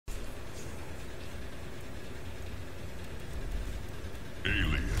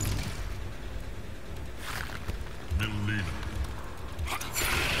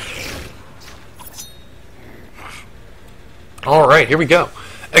Alright, here we go.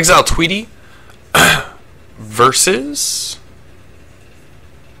 EXiLE Tweedy versus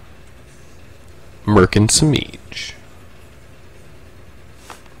MRKN Semiij.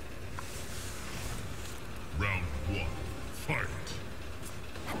 Round one, fight.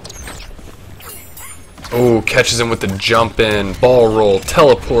 Oh, catches him with the jump in, ball roll,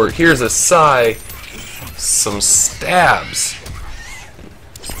 teleport. Here's a sigh. Some stabs.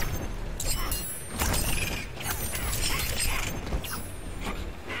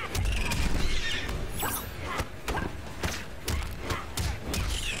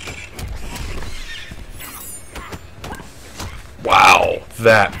 Wow,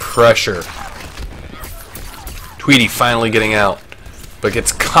 that pressure. Tweedy finally getting out, but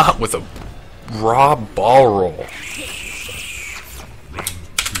gets caught with a raw ball roll.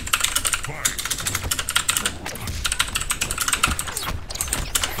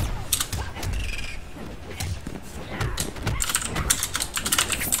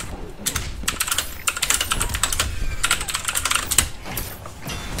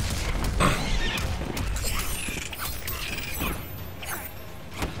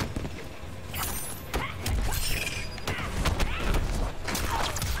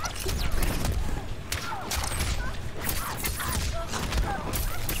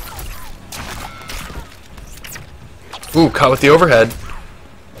 Ooh, caught with the overhead.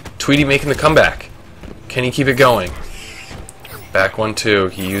 Tweedy making the comeback. Can he keep it going? Back 1-2.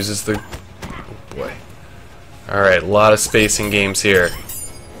 He uses the... Oh boy. Alright, a lot of spacing games here.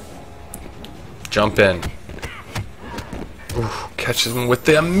 Jump in. Ooh, catches him with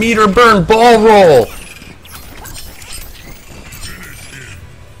the meter burn ball roll!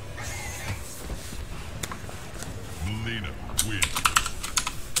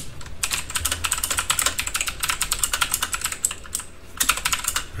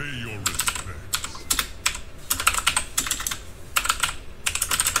 Pay your respects.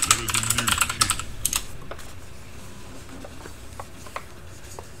 There is a new king.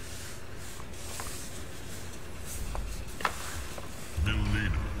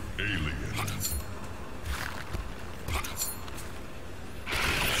 Millennium alien.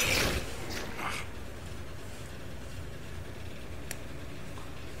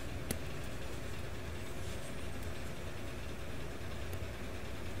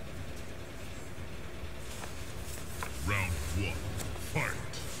 Round one, fight.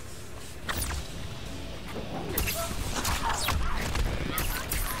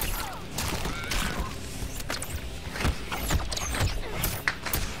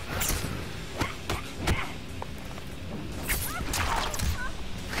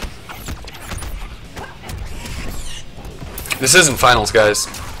 This isn't finals, guys.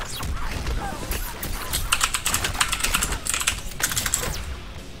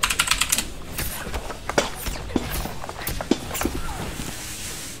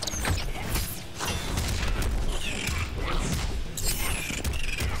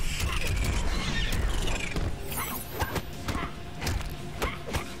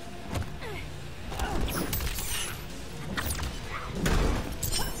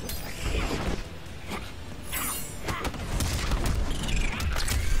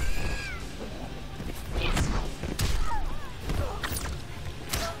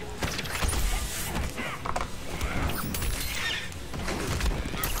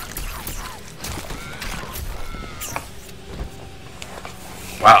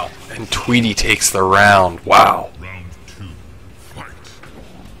 Wow, and Tweedy takes the round. Wow. Round two, fight.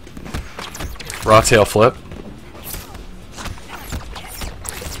 Raw tail flip.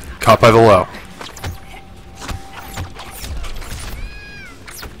 Caught by the low.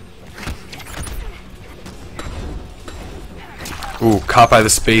 Ooh, caught by the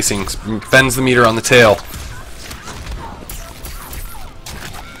spacing. Bends the meter on the tail.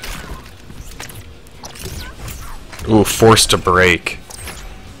 Ooh, forced to break.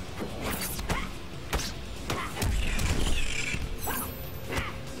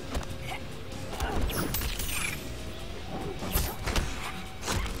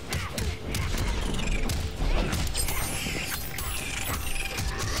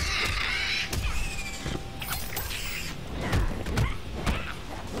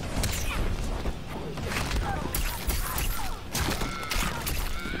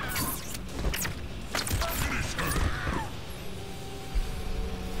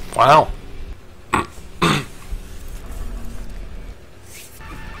 Wow.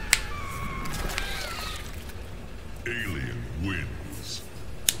 Alien wins.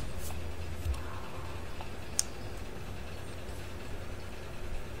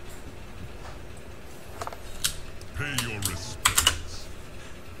 Pay your respects.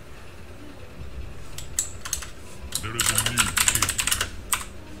 There is a new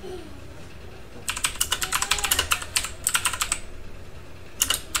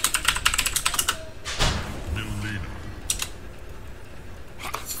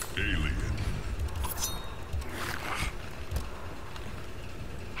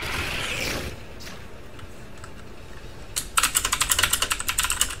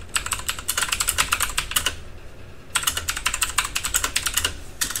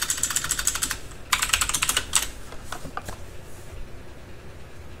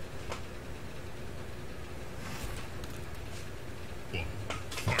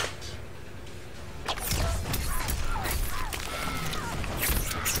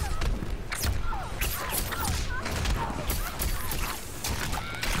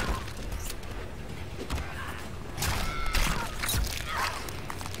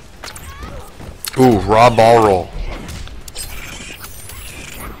Ooh, raw ball roll.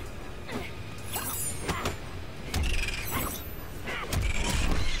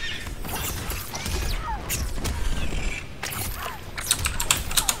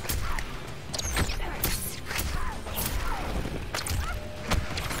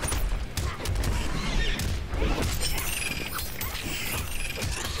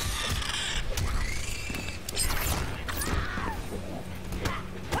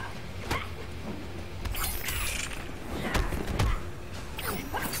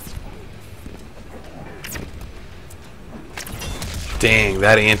 Dang,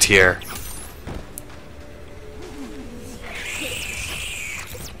 that anti-air.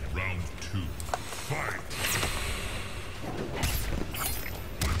 Round 2. Fight.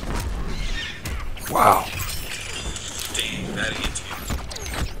 Wow. Dang, that anti-air.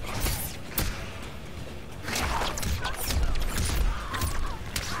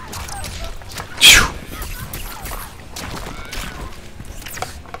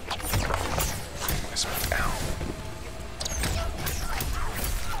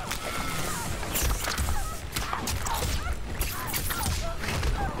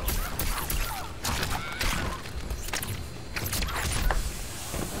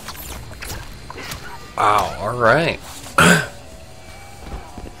 Wow, alright.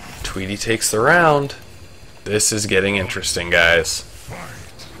 Tweedy takes the round. This is getting interesting, guys.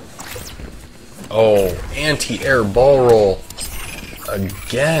 Oh, anti-air ball roll.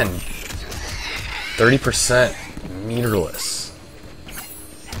 Again. 30% meterless.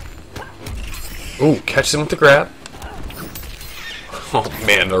 Ooh, catch him with the grab. Oh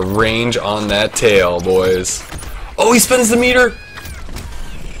man, the range on that tail, boys. Oh, he spins the meter!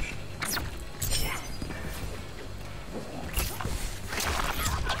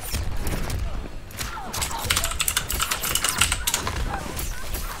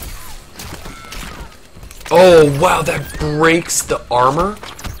 Oh, wow, that breaks the armor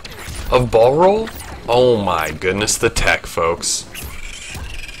of ball roll? Oh my goodness, the tech, folks.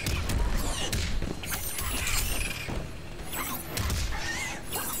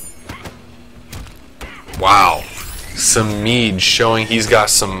 Wow. Semiij showing he's got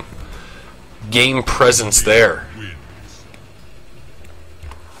some game presence there.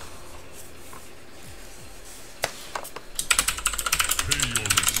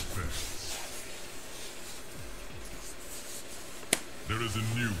 There is a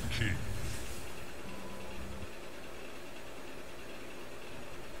new king.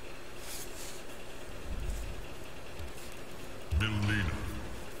 Melina.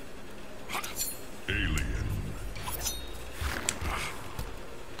 Alien.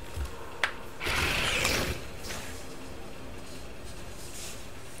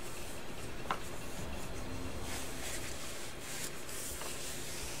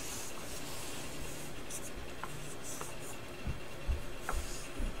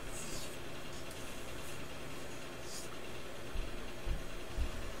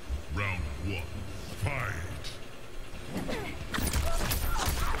 Round 1. Fight.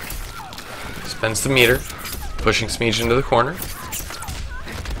 Spends the meter, pushing Semiij into the corner.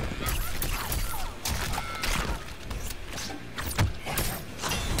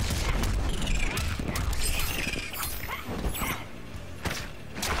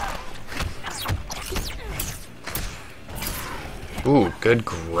 Ooh, good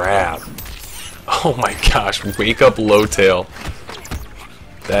grab. Oh my gosh, wake up low tail.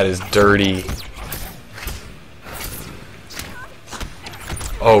 That is dirty.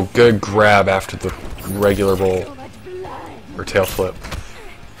 Oh, good grab after the regular roll. Or tail flip.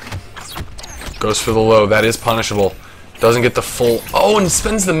 Goes for the low. That is punishable. Doesn't get the full... Oh, and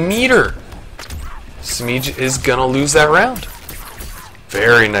spends the meter! Semiij is gonna lose that round.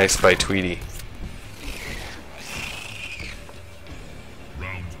 Very nice by Tweedy.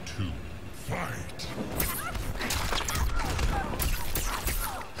 Round 2. Fight.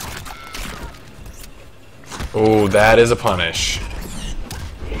 Oh, that is a punish.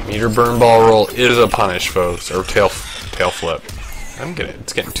 Meter burn ball roll is a punish, folks. Or tail flip.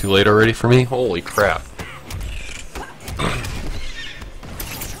 It's getting too late already for me. Holy crap.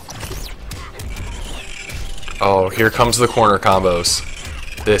 Oh, here comes the corner combos.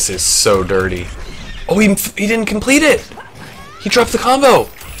 This is so dirty. Oh, he didn't complete it! He dropped the combo!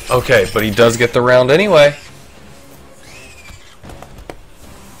 Okay, but he does get the round anyway.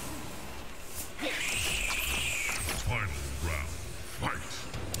 Final round. Fight.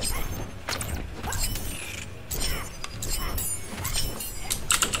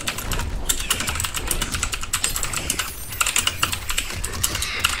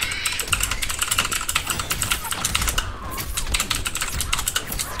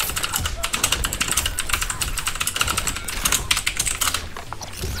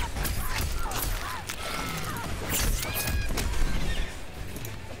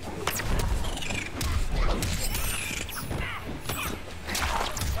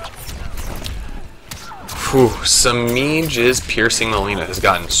 Whew, Semiij's piercing Melina has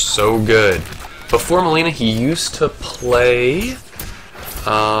gotten so good. Before Melina, he used to play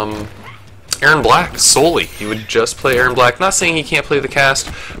Aaron Black solely. He would just play Aaron Black. Not saying he can't play the cast,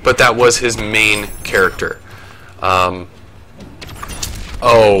 but that was his main character. Oh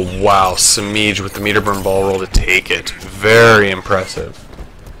wow, Semiij with the meter burn ball roll to take it. Very impressive.